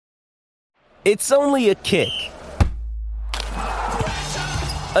It's only a kick,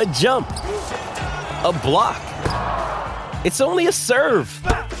 a jump, a block. It's only a serve.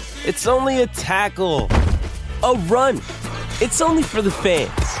 It's only a tackle, a run. It's only for the fans.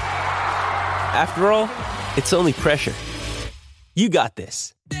 After all, it's only pressure. You got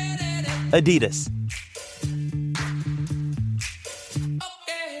this. Adidas.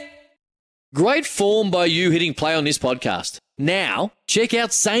 Great form by you hitting play on this podcast. Now, check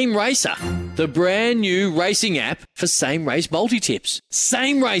out Same Racer, the brand new racing app for same race multi-tips.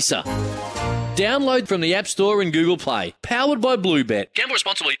 Same Racer. Download from the App Store and Google Play. Powered by Bluebet. Gamble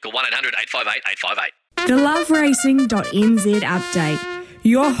responsibly. Call 1-800-858-858. The loveracing.nz update.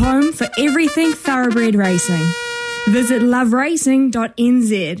 Your home for everything thoroughbred racing. Visit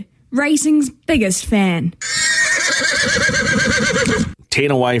loveracing.nz. Racing's biggest fan. 10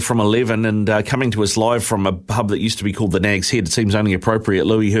 away from 11 and coming to us live from a pub that used to be called the Nag's Head. It seems only appropriate.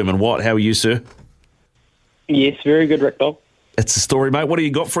 Louis Herman-Watt, how are you, sir? Yes, very good, Rick Dog. It's the story, mate. What do you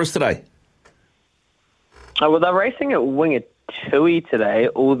got for us today? Well, they're racing at Wingatui today,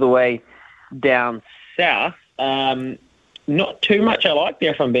 all the way down south. Not too much I like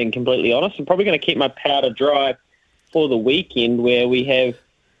there, if I'm being completely honest. I'm probably going to keep my powder dry for the weekend, where we have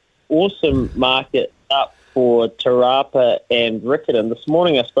awesome market up for Te Rapa and Riccarton. This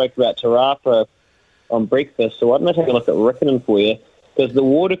morning I spoke about Te Rapa on breakfast, so why don't I take a look at Riccarton for you? Because the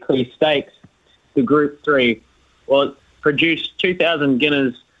Watercree Stakes, the Group 3, well, it produced 2,000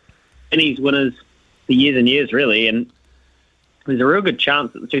 Guineas winners for years and years, really, and there's a real good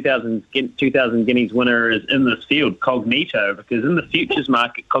chance that the 2,000 Guineas winner is in this field, Cognito, because in the futures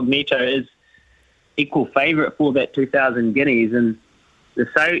market, Cognito is equal favourite for that 2,000 Guineas, and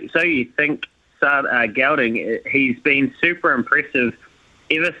so you think Gelding, he's been super impressive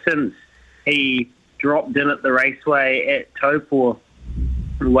ever since he dropped in at the raceway at Taupo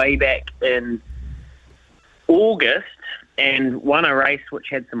way back in August and won a race which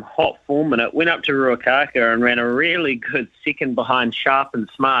had some hot form in it, went up to Ruakaka and ran a really good second behind Sharp and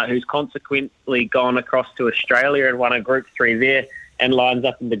Smart, who's consequently gone across to Australia and won a Group 3 there and lines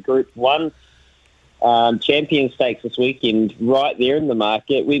up in the Group 1 Champion Stakes this weekend, right there in the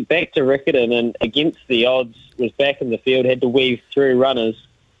market. Went back to Riccarton and against the odds was back in the field, had to weave through runners,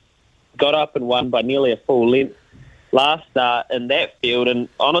 got up and won by nearly a full length last start in that field. And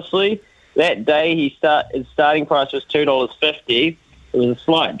honestly, that day his starting price was $2.50. It was a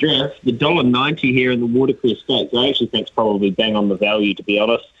slight drift. The $1.90 here in the Watercree Stakes, I actually think it's probably bang on the value, to be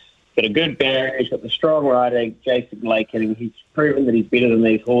honest. Got a good barrier, got the strong rider, Jason Blake, and he's proven that he's better than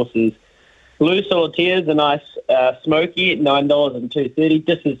these horses. Blue Solitaire is a nice smoky at $9 and $2.30.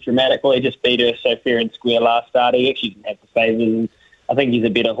 Just as dramatically, just beat her so fair and square last start. He actually didn't have the favours, and I think he's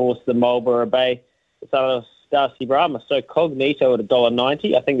a better horse than Marlborough Bay, the son of Darcy Brahma. So Cognito at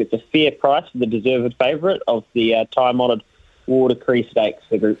 $1.90. I think it's a fair price for the deserved favourite of the time-honoured Watercree Stakes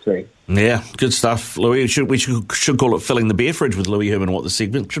for Group 3. Yeah, good stuff, Louis. We should call it Filling the Beer Fridge with Louis Herman-Watt this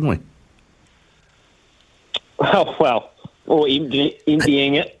segment, shouldn't we? Well, or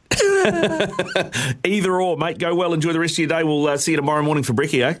emptying it. Either or, mate. Go well. Enjoy the rest of your day. We'll see you tomorrow morning for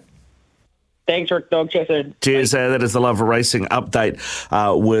Brekkie, eh? Thanks, Rick Dog. Cheers. That is the Love Racing update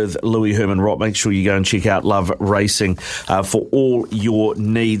with Louis Herman-Watt. Make sure you go and check out Love Racing for all your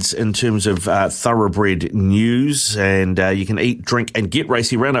needs in terms of thoroughbred news. And you can eat, drink and get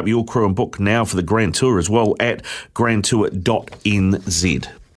racy. Round up your crew and book now for the Grand Tour as well at grandtour.nz.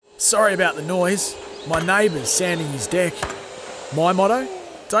 Sorry about the noise. My neighbour's sanding his deck. My motto?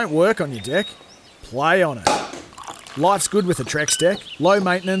 Don't work on your deck, play on it. Life's good with a Trex deck, low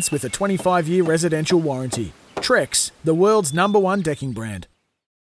maintenance with a 25-year residential warranty. Trex, the world's #1 decking brand.